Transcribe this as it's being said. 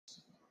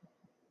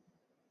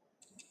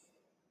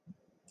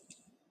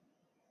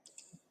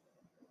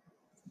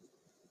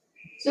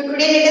So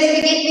today let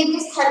us begin with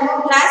this Thermo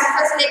Flask.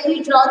 First let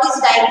me draw this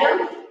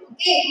diagram.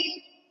 Okay.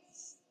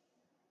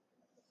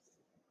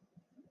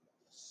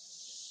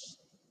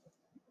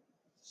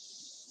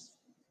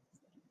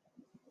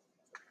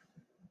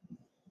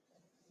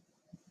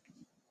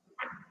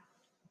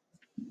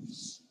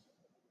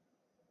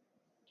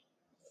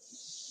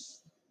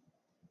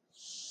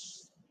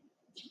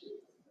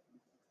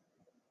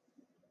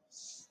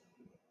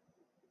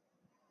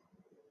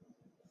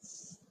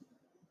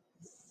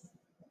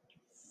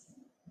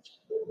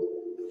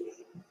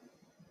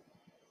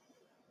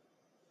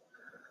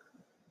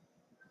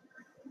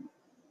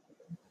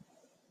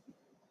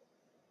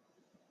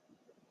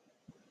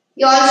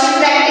 You all should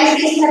practice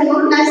this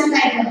Thermo Flask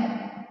diagram.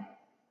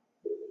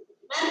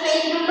 And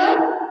page number?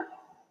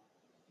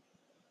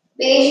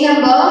 Page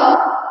number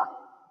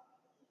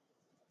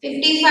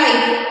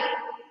 55.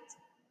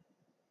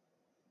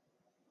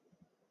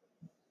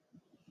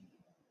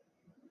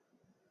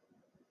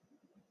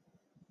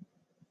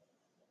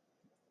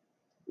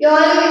 You all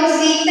will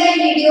see that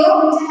video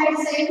which I had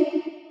sent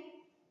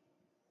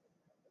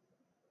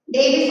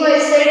day before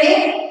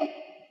yesterday.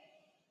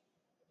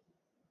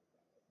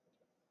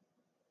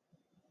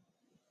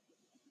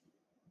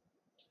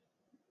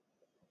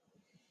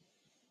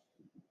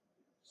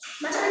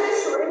 But I was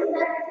showing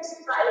that it is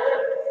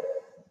private.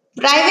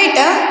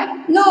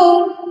 Private? No.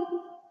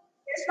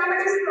 Yes, ma'am,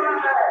 it is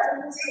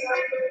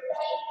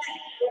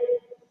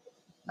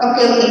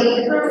okay.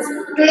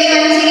 Today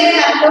once again I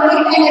upload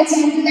it and let's do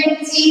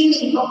that same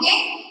thing, okay?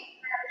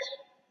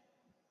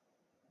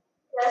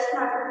 Yes,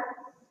 ma'am.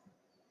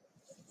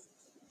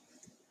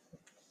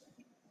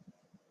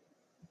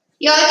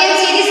 You all can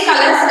see these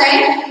colors,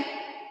 right?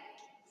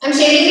 I'm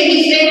shading the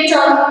different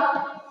chalk.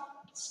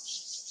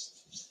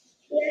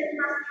 Yes,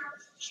 ma'am.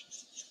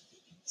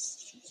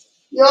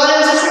 You all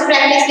also should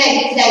practice like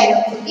this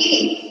diagram, okay?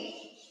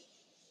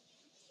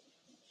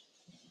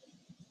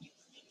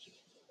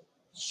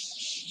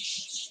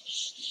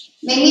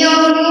 Many of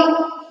you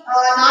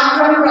not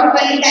drawn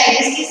properly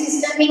digestive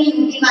system in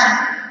UT1.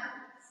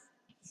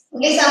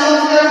 Okay, some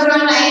of you have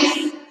drawn lines.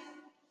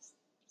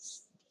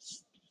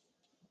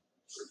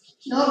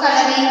 No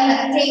coloring,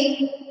 nothing.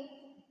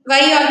 Why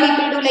all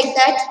people do like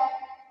that?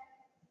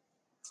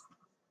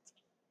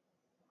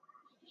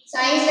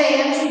 Science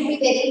diagram should be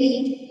very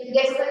neat. You'll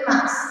get full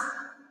marks.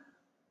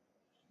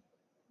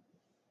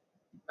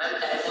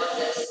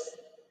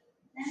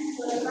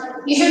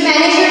 You should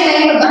manage your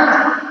time,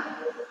 Baba.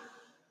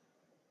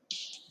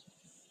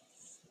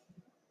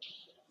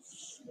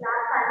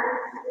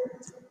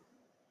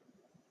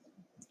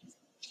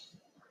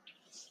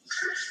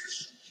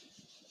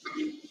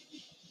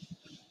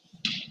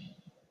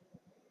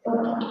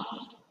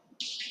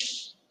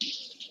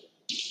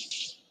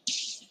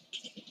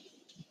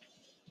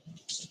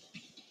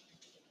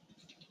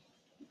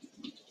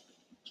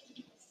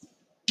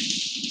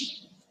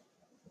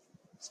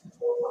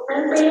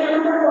 And page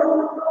number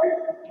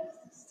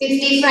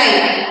 55.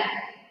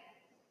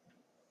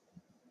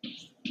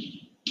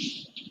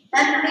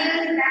 And today we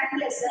will start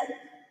lesson.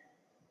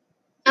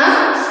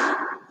 Huh?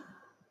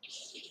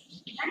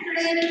 And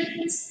today we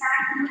will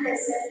start new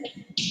lesson.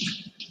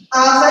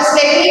 First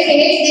let me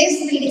finish this.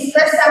 We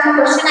discuss some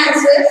question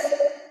answers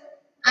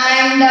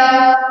and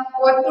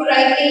what to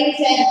write in and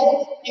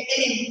written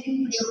everything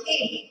today,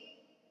 okay?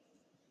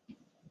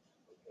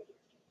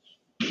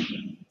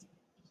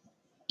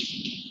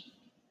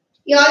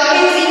 You all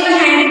can see my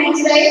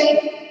handwritings, right?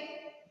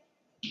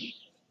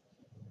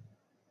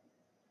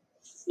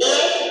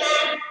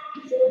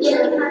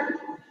 Yes, ma'am.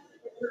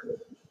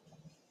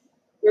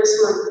 Yes,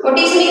 ma'am. What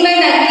is meant by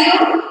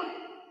vacuum?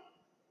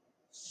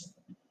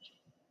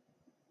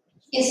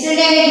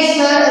 Yesterday I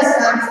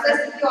discussed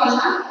with you all,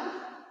 na?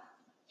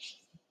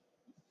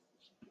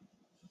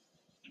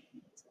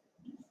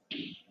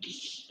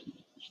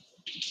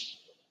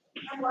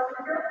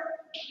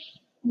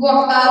 What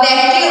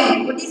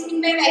vacuum? What is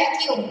meant by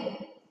vacuum?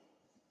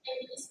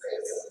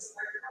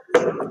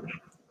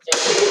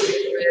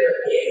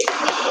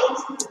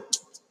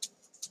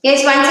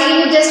 Yes, once again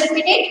you just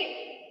repeat it.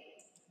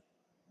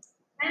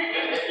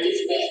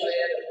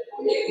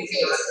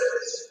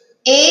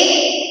 Air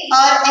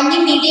or any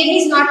medium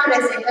is not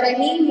present or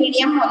any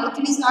medium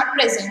molecule is not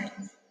present.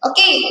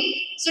 Okay.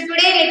 So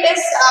today let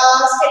us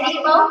study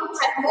about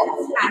Thermo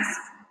Flask.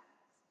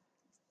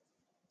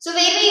 So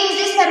where we use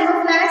this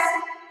Thermo Flask?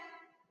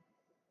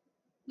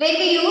 Where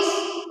we use?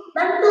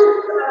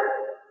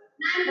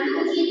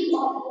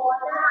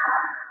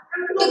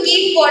 To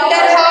keep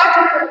water hot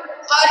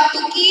or to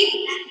keep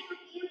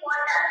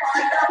water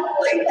hot or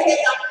cold.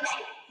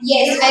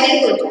 Yes, very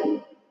good.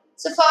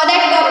 So for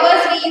that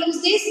purpose we use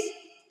this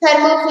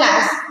Thermo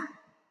Flask.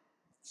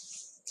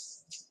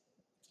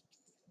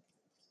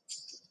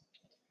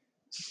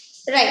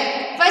 Right.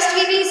 First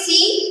we will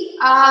see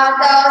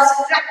the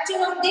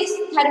structure of this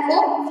Thermo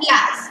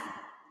Flask.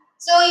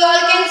 So you all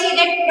can see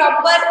that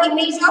proper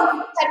image of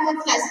Thermo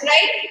Flask,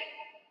 right?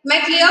 Am I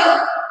clear?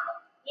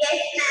 Yes,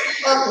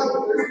 ma'am.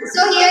 Okay.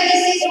 So here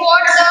this is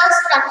what the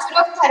structure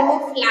of Thermo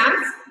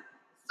Flask.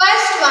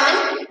 First one,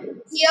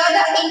 Here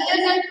the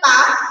internal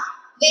part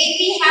where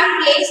we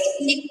have placed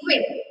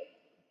liquid,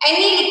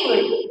 any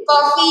liquid,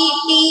 coffee,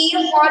 tea,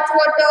 hot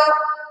water,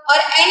 or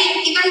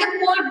any, even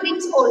the cold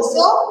drinks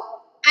also,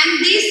 and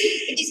this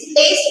it is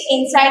placed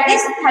inside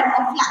this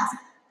thermo flask.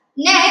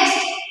 Next,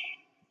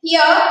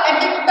 here at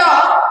the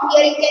top,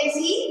 here you can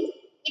see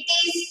it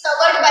is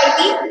covered by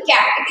the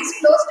cap. It is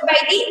closed by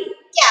the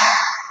cap.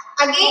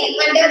 Again,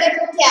 under the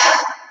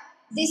cap,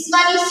 this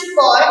one is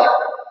called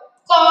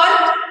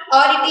cork,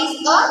 or it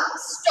is a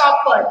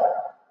stopper.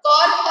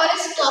 Cork or a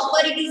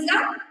stopper, it is a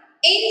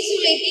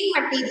insulating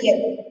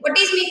material. What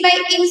is meant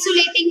by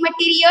insulating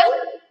material?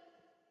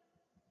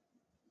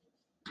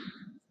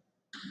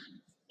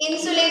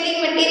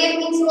 Insulating material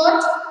means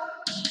what?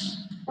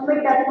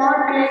 It does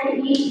not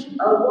let heat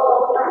go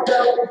out of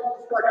the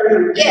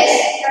bottle.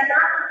 Yes.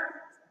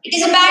 It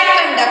is a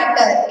bad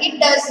conductor. It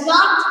does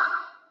not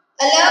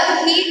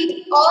allow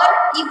heat or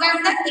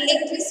even the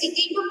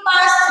electricity to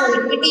pass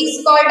through it. It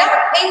is called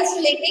a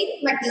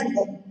insulating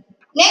material.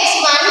 Next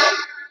one,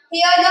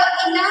 here the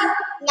inner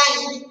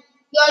line.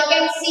 You all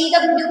can see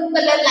the blue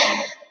color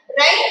line,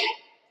 right?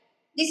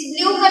 This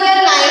blue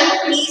color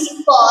line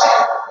is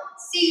called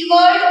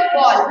silvered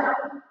wall.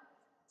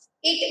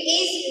 It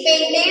is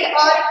painted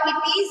or it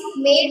is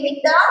made with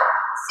the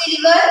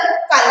silver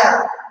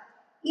color.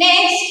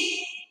 Next,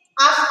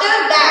 after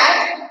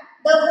that,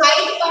 the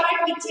white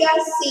part which you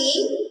are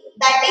seeing,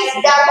 that is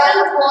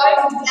double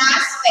walled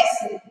glass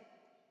vessel.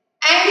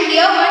 And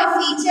here one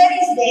feature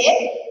is there,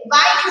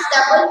 why this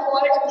double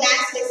walled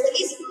glass vessel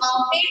is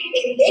mounted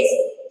in this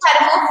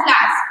thermo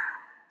flask.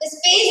 The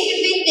space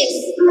between this,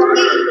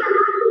 okay,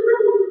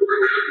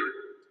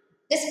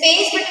 the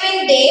space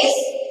between this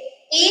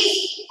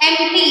is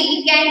empty.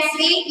 We can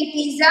say it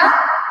is a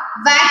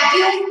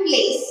vacuum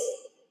place.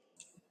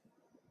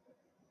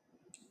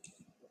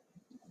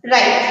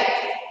 Right.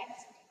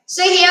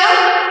 So here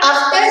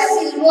after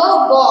silver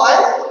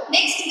wall,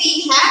 next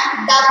we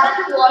have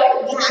double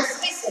walled glass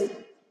vessel.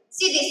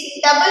 See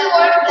this double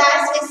walled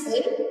glass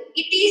vessel,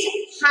 it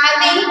is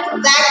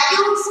having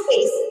vacuum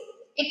space.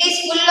 It is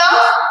full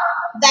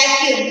of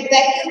vacuum.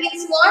 Vacuum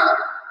means what?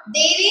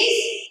 There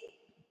is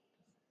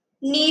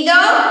neither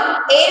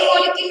air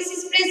molecules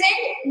is present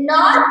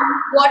nor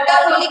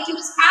water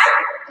molecules are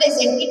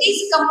present. It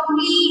is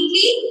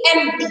completely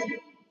empty.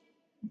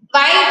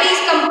 Why it is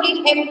complete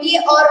empty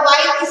or why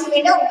it is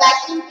made of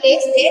vacuum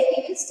place, there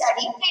we will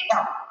study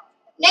later.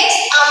 Next,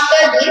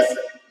 after this,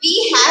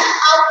 we have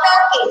outer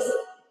case.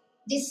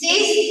 This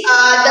is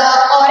the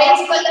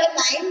orange color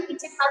line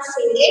which I have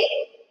shaded.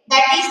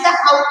 That is the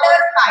outer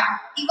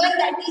part. Even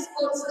that is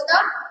also the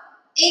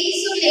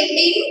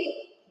insulating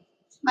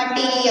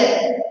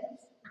material.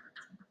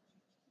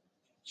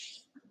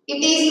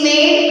 It is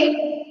made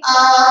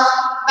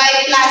by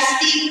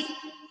plastic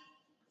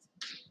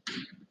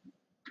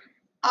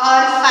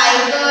or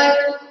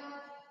fiber.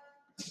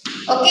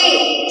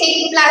 Okay,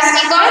 thick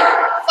plastic or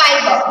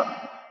fiber.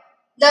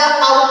 The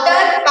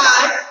outer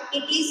part,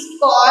 it is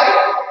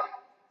called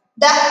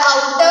the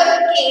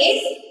outer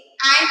case,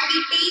 and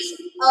it is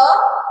a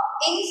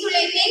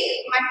insulating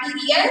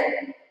material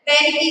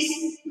when it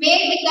is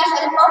made with the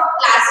help of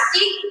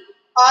plastic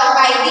or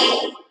by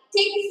the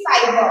thick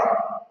fiber.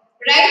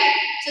 Right?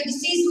 So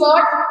this is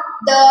what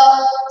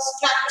the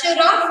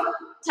structure of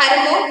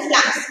thermo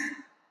flask.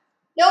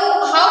 Now,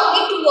 how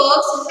it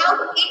works,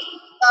 how it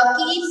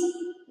keeps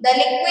the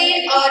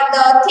liquid or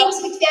the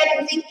things which we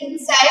are using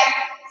inside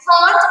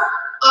hot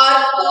or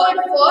cold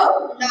for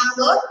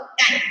longer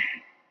time.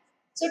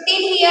 So,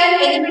 till here,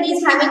 anybody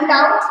is having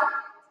doubt?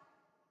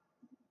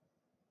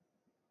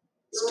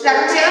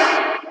 Structure?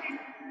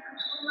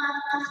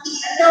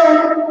 No.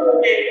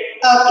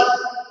 Okay.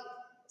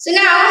 So,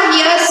 now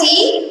here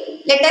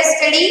see, let us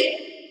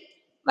study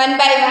one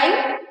by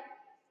one.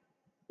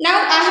 Now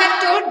I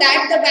have told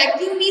that the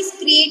vacuum is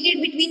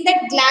created between the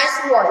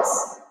glass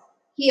walls.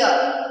 Here,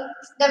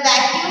 the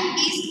vacuum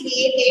is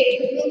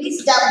created between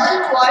this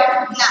double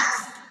walled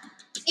glass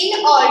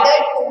in order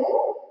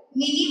to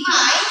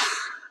minimize,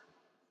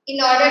 in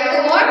order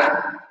to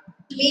what?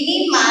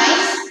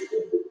 Minimize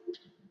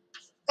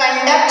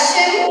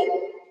conduction,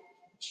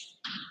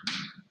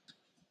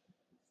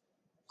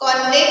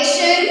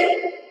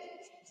 convection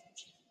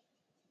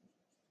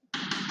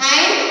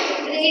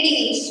and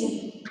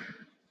radiation.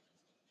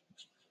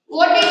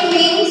 What it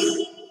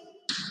means?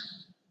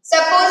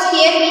 Suppose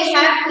here we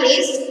have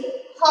placed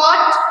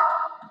hot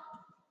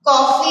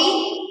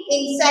coffee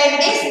inside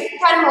this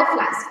thermo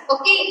flask.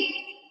 Okay.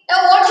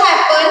 Now what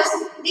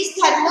happens? This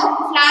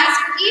thermo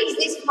flask keeps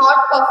this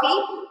hot coffee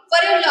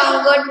for a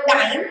longer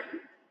time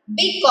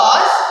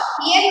because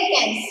here you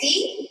can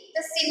see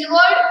the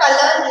silver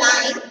color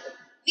line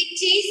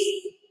which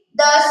is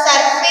the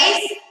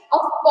surface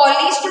of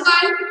polished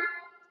one,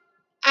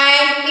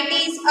 and it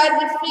is a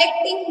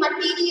reflecting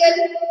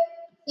material.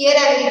 Here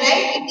I will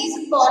write it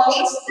is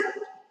polished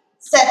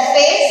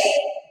surface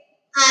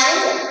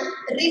and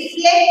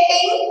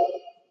reflecting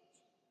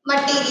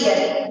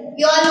material.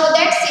 You all know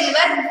that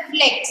silver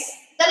reflects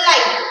the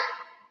light,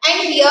 and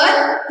And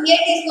here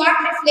it is not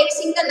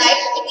reflecting the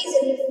light, it is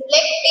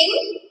reflecting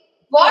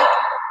what?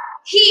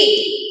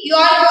 Heat. You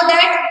all know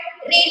that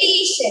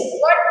radiation.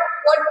 What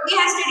we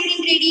have studied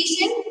in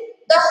radiation?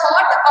 The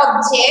hot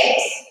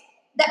objects,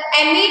 the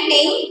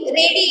emitting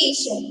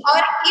radiation, or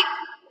it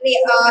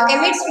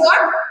emits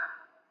what?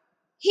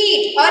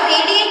 Heat or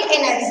radiant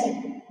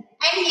energy.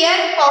 And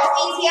here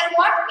coffee is here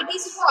what? It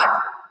is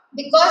hot.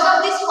 Because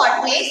of this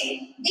hotness,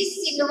 this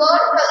silver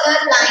color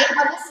line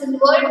or the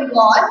silver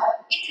wall,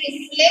 it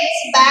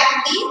reflects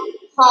back the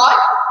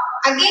hot.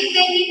 Again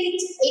when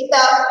it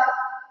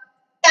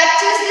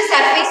touches the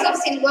surface of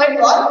silver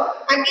wall,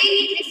 again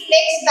it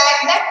reflects back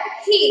that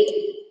heat.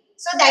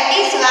 So that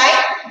is why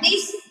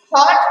this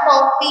hot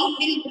coffee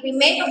will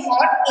remain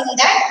hot in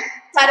that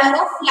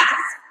thermo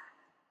flask.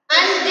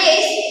 And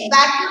this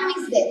vacuum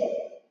is there.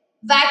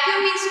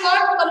 Vacuum is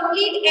called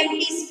complete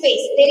empty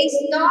space. There is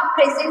no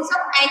presence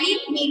of any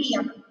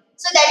medium.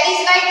 So that is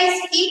why this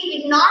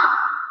heat will not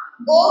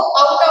go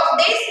out of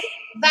this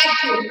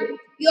vacuum.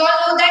 You all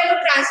know that to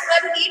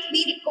transfer heat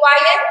we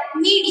require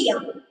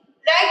medium,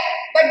 right?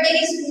 But there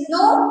is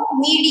no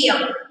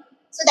medium.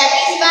 So that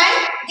is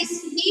why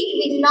this heat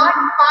will not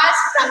pass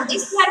from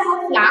this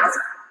thermo flask.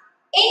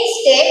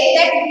 Instead,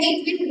 that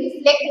heat will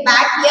reflect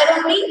back here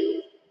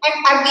only, and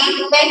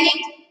again when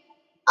it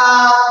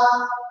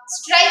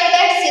strike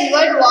that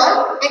silver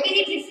wall, again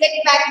it reflect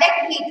back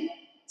that heat.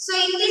 So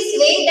in this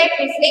way, that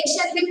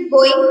reflection will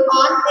going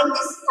on in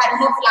this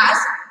thermo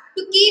flask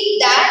to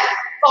keep that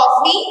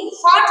coffee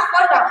hot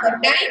for longer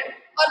time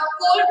or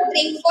cold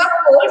drink for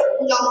cold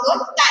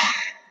longer time.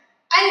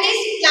 And this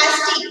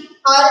plastic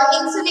or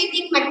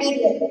insulating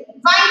material,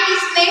 why it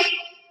is made?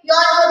 You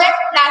all know that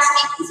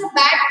plastic is a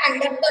bad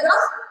conductor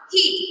of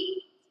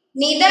heat.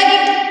 Neither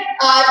it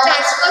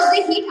transfers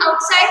the heat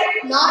outside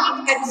nor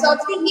it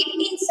absorbs the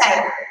heat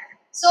inside.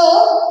 So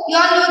you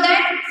all know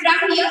that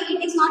from here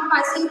it is not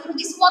passing through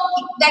this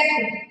vacuum.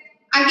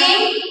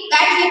 Again,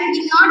 that heat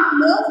will not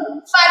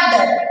move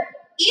further.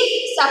 If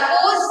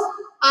suppose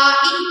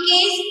in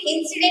case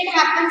incident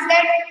happens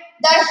that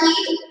the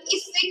heat,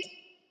 if it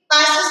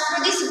passes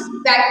through this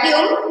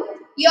vacuum,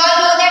 you all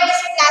know that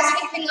this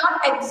plastic will not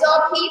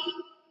absorb heat,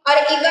 or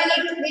even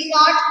it will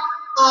not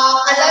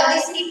allow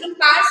this heat to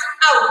pass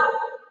out.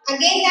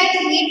 Again that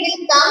heat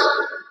will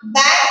come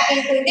back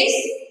into this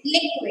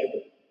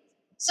liquid.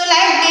 So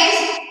like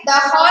this, the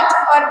hot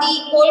or the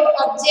cold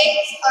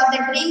objects or the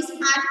drinks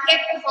are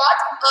kept hot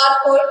or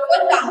cold for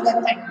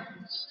longer time.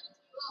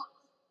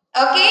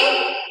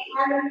 Okay?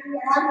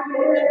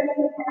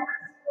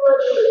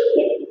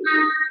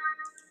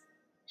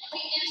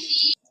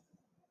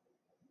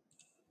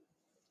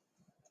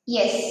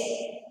 Yes.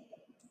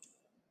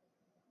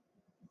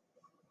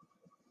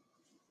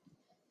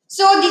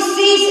 So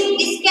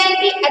this can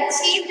be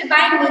achieved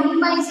by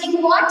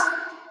minimizing what?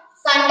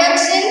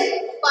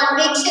 Conduction,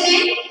 convection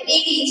and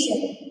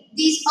radiation.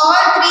 These all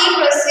three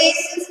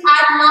processes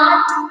are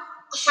not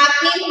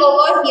happening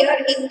over here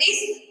in this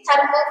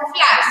thermo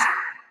flask.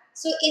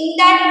 So in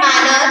that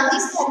manner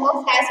this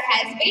thermo flask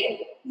has been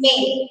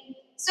made.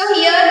 So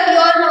here you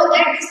all know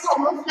that this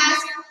thermo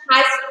flask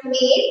has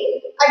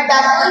made a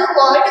double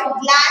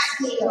walled glass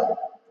layer,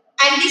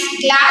 and this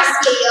glass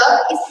layer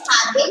is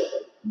having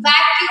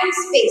vacuum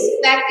space.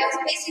 Vacuum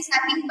space is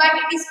nothing but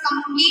it is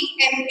complete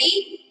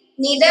empty.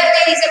 Neither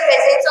there is a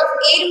presence of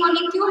air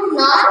molecule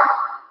nor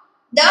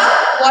the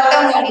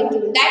water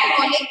molecule. That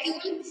molecule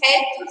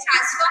help to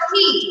transfer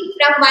heat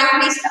from one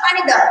place to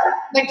another.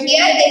 But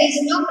here there is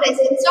no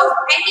presence of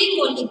any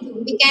molecule.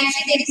 We can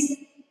say there is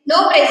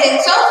no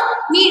presence of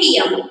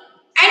medium.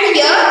 And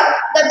here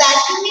the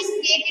vacuum is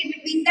created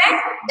between that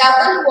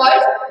double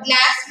walled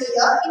glass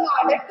layer in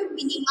order to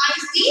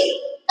minimize the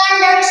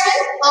conduction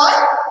or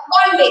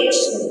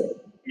convection.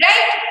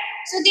 Right?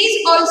 So this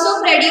also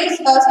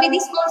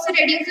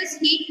reduces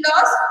heat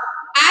loss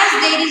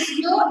as there is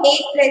no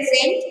air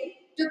present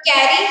to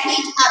carry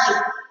heat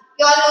away.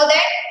 You all know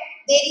that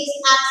there is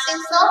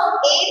absence of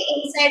air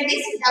inside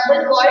this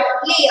double walled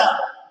layer.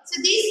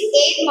 So these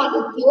air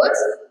molecules,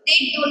 they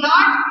do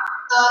not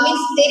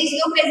means there is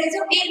no presence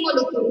of air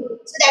molecule.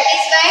 So that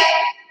is why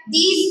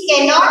these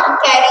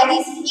cannot carry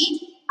this heat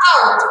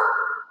out,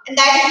 and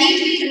that heat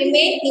will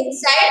remain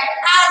inside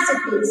as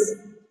it is.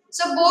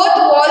 So both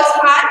walls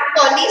are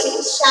polished,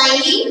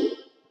 shiny.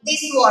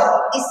 This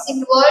wall, this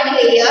silvered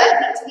layer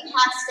which we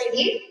have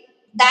studied,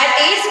 that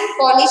is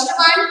polished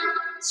one,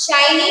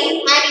 shiny,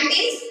 and it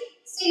is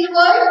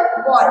silver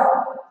wall.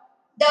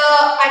 The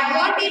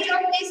advantage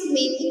of this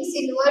making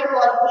silver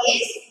wall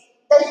is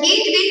the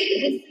heat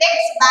will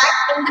reflect back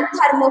in the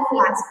thermo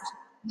flask.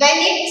 When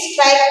it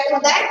strikes to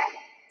that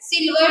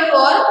silver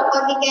wall,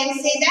 or we can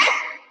say that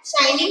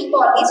shining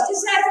polished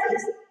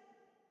surface.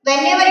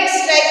 Whenever it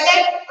strikes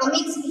that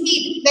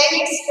heat,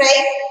 when it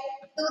strikes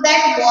to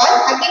that wall,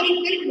 again it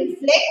will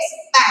reflect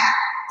back.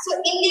 So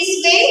in this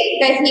way,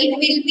 the heat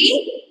will be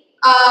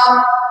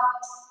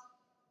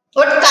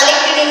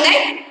collected in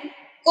that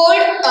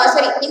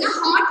in a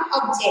hot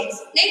objects.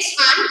 Next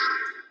one,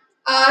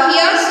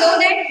 here so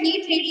that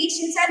heat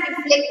radiations are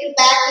reflected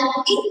back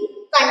into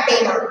the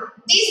container.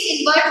 This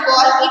silvered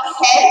wall, it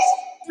helps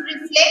to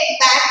reflect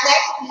back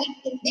that heat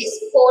in these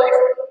cold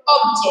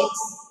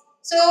objects.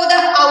 So the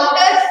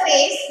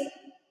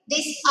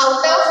this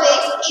outer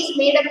face is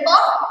made up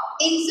of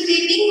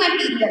insulating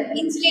material.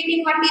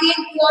 Insulating material,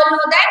 you all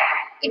know that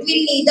it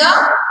will neither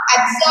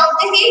absorb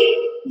the heat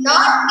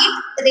nor it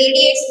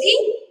radiates the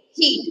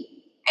heat.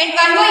 And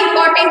one more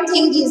important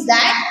thing is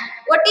that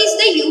what is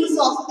the use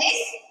of this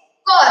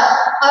core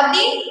or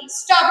the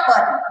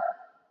stopper?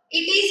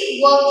 It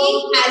is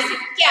working as a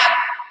cap,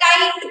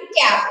 tight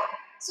cap.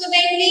 So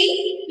when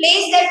we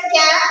place that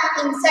cap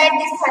inside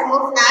this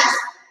thermo flask,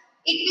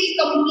 it will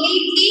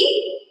completely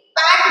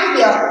packed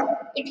here.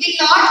 It will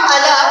not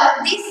allow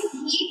this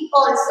heat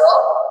also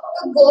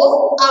to go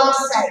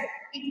outside.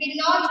 It will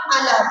not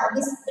allow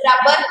this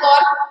rubber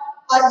core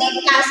or the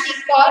plastic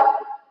core,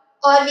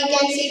 or we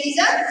can say it is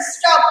a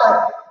stopper.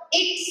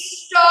 It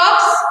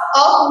stops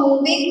of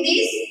moving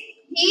this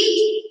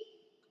heat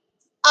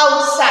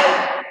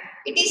outside.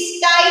 It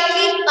is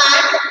tightly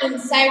packed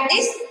inside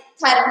this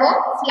thermo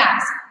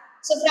flask.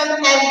 So from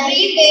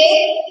everywhere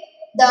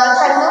the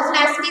thermo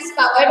flask is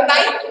covered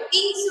by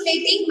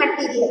insulating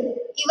material.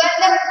 Even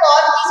the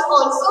cork is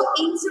also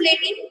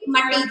insulating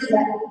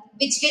material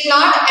which will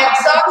not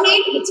absorb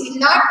heat, which will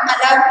not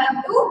allow heat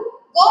to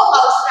go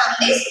out from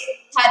this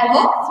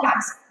thermo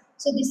flask.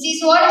 So this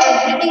is what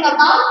everything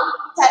about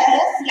thermo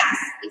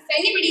flask. If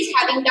anybody is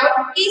having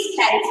doubt, please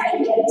clarify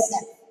here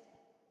itself.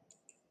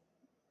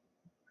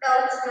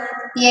 Doubts, ma'am.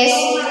 Yes.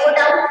 No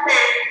doubt,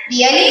 ma'am.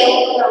 Really?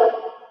 No doubt.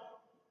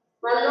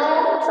 No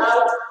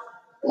doubt.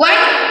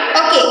 One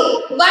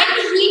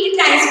heat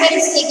transfer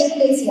is taking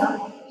place here.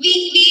 We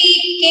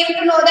came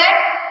to know that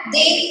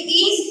there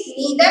is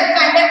neither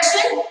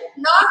conduction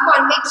nor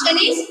convection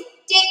is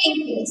taking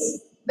place.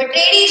 But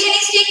radiation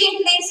is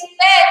taking place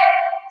where?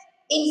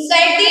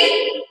 Inside the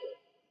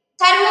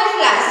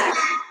thermoflask.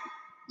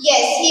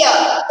 Yes,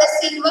 here the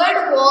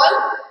silvered wall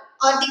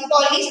or the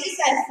polished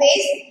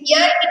surface,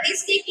 here it is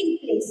taking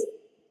place.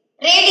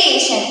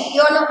 Radiation,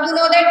 you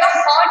know that the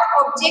hot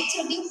objects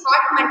or the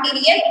hot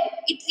material,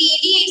 it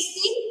radiates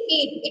the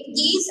heat. It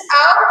gives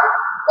out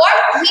what?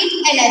 Heat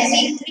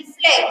energy. It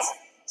reflects.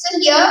 So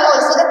here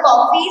also the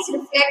coffee is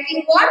reflecting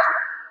what?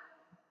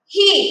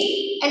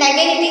 Heat. And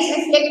again it is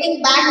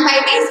reflecting back by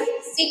this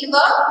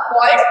silver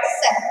walled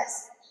surface.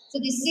 So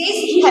this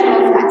is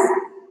thermoflask.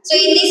 So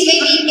in this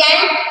way we can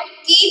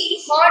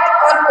keep hot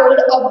or cold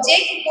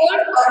object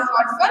cold or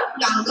hot for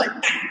longer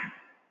time.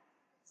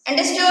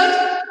 Understood?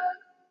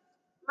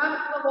 Ma'am,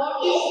 what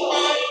is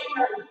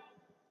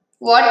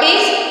What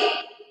is?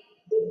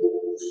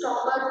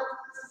 stopper?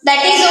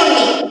 That is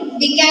only.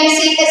 We can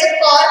see it as a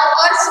cork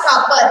or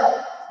stopper.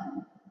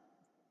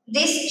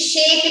 This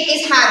shape it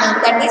is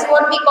having. That is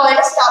what we call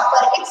a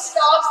stopper. It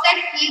stops that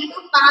heat to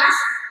pass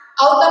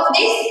out of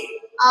this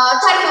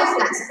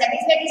thermoflask. That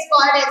is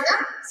called as a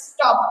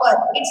stopper.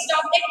 It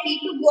stops that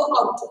heat to go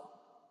out.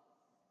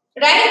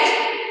 Right?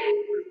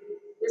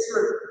 Yes,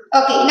 ma'am.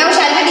 Okay. Now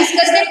shall we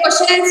discuss that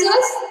question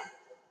answers?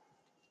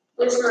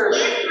 Yes, ma'am.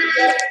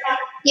 Yes, ma'am.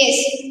 Yes.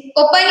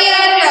 Open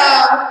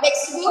your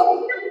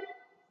textbook.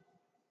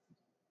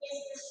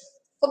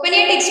 Open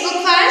your textbook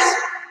first.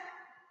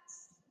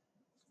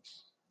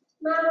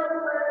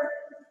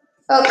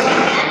 Okay.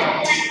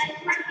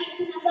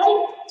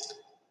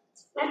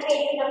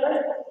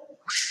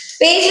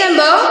 Page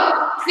number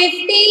 55.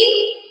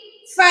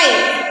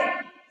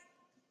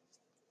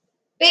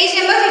 Page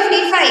number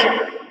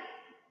 55.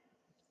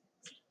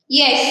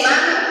 Yes.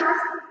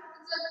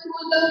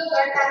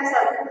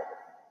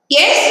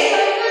 Yes?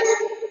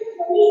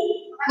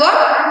 What?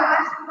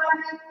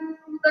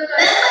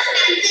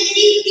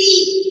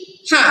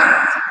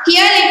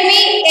 Here let me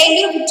tell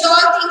you which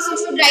all things you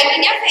should write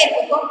in your fair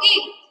book. Okay.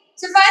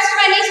 So first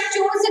one is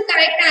choose the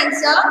correct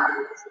answer.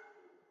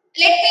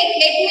 Let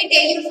me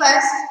tell you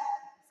first.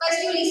 First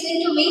you listen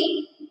to me.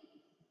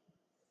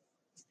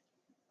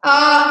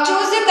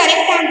 Choose the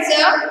correct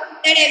answer.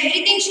 That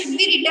everything should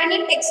be written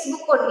in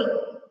textbook only.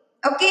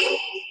 Okay.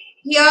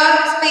 Here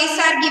space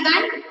are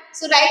given.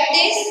 So write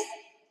this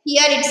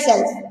here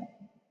itself.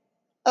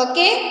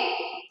 Okay.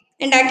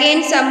 And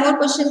again some more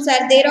questions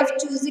are there of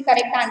choose the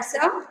correct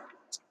answer.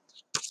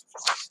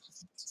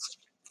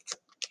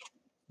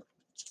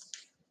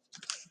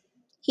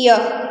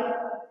 Here.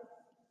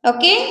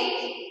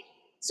 Okay.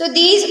 So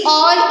these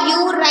all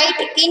you write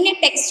in a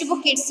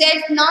textbook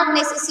itself, not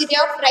necessary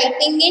of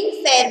writing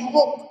in fair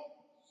book.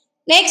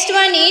 Next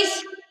one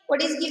is,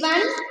 what is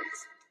given?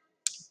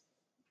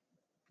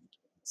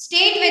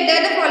 State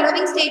whether the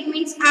following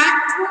statements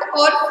are true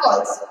or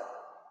false.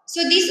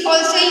 So this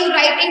also you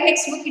write in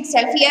textbook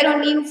itself. Here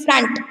only in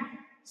front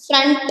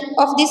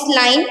of this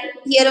line,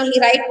 here only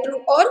write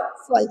true or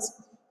false.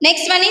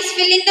 Next one is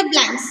fill in the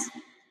blanks.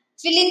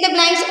 Fill in the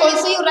blanks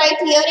also you write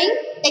here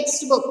in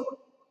textbook.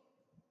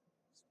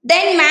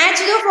 Then match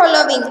the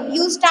following.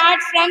 You start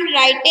from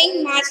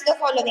writing match the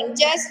following.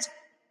 Just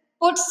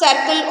put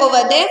circle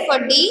over there for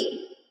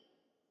D.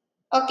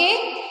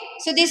 Okay.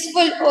 So this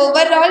full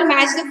overall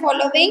match the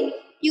following.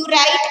 You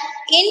write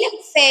in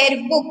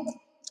fair book.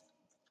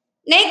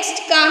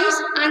 Next comes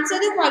answer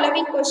the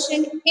following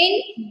question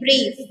in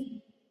brief.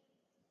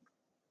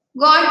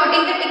 Go on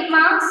putting the tick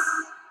marks.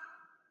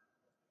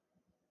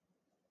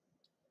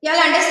 You all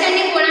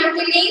understanding what I am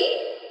telling?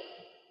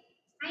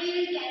 I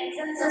will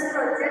cancel this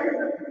project.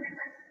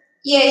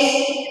 Yes.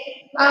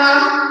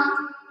 Huh.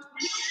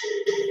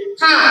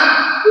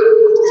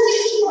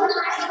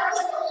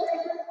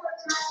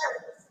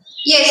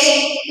 Yes.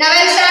 Now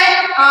I'll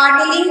start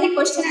telling the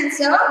question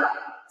answer.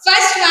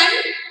 First one,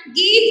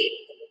 give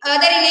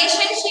the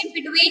relationship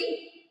between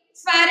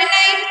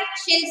Fahrenheit,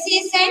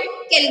 Celsius and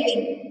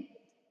Kelvin.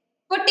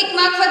 Put tick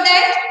mark for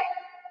that.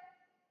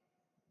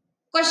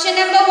 Question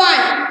number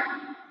 1.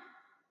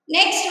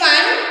 Next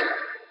one,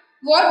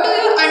 what do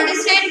you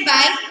understand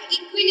by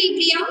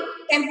equilibrium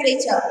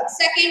temperature?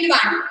 Second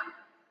one.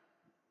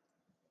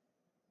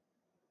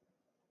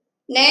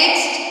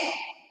 Next,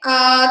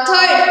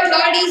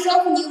 third is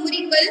of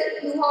numerical.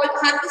 You all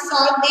have to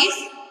solve this.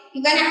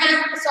 Even I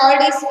have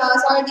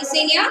solved this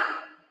in your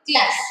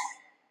class.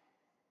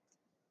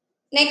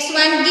 Next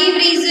one, give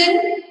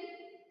reason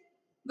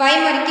why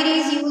mercury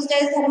is used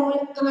as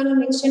thermal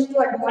mentioned to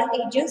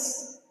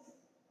advantages.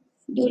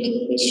 Do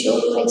liquid show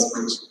to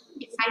expansion.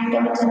 Define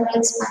term thermal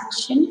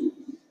expansion.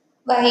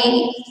 Why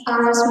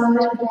are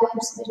smaller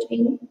gaps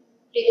between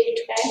plate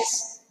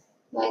tracks?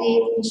 Why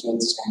the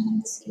ignition starting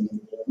the seal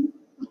room?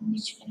 On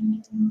which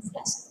Thermo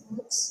Flask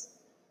works?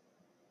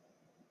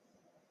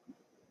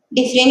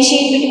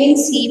 Differentiate between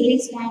sea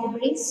breeze, land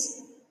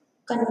breeze.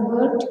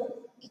 Convert.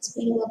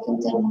 Explain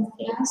working Thermo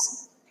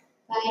Flask.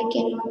 Why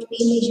cannot we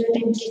measure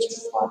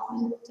temperature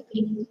formula with the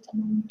cleaning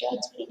thermometer?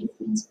 Explain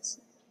differences.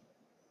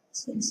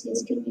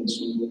 Celsius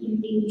convention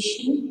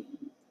radiation.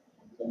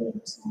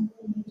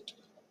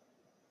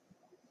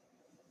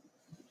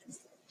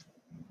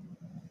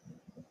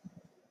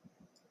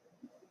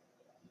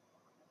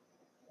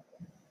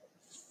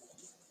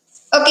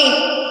 Okay,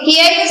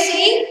 here you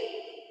see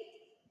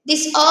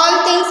this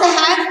all things I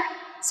have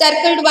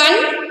circled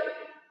one.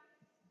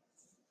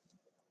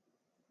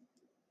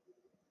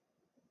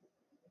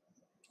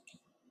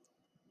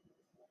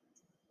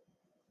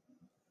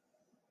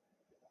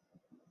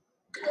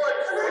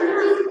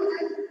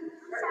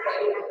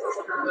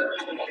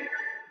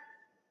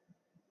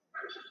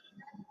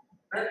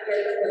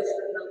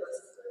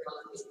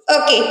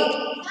 Okay.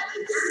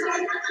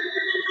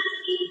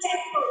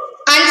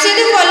 Answer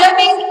the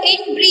following in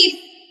brief.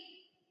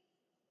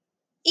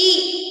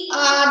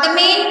 The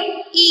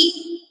main E.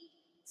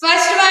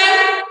 First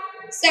one,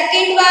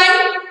 second one,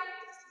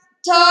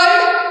 third,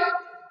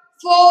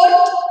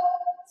 fourth,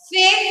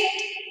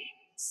 fifth,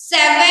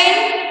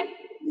 7,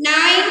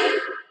 9,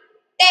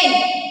 10.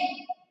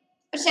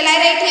 Or shall I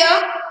write here?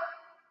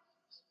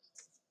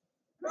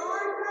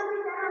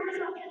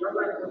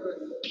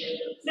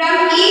 From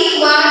each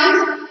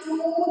 1,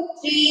 2,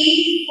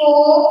 3,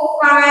 4,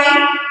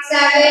 5,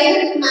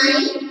 7,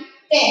 9,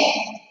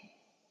 10.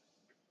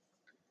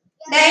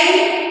 Then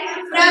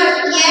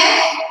from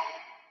F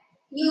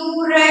you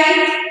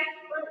write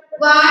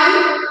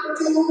 1,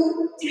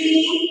 2,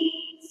 3,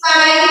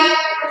 5,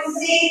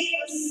 6,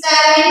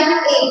 7,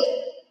 8.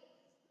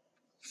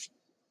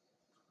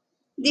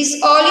 This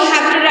all you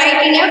have to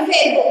write in your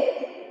fair book.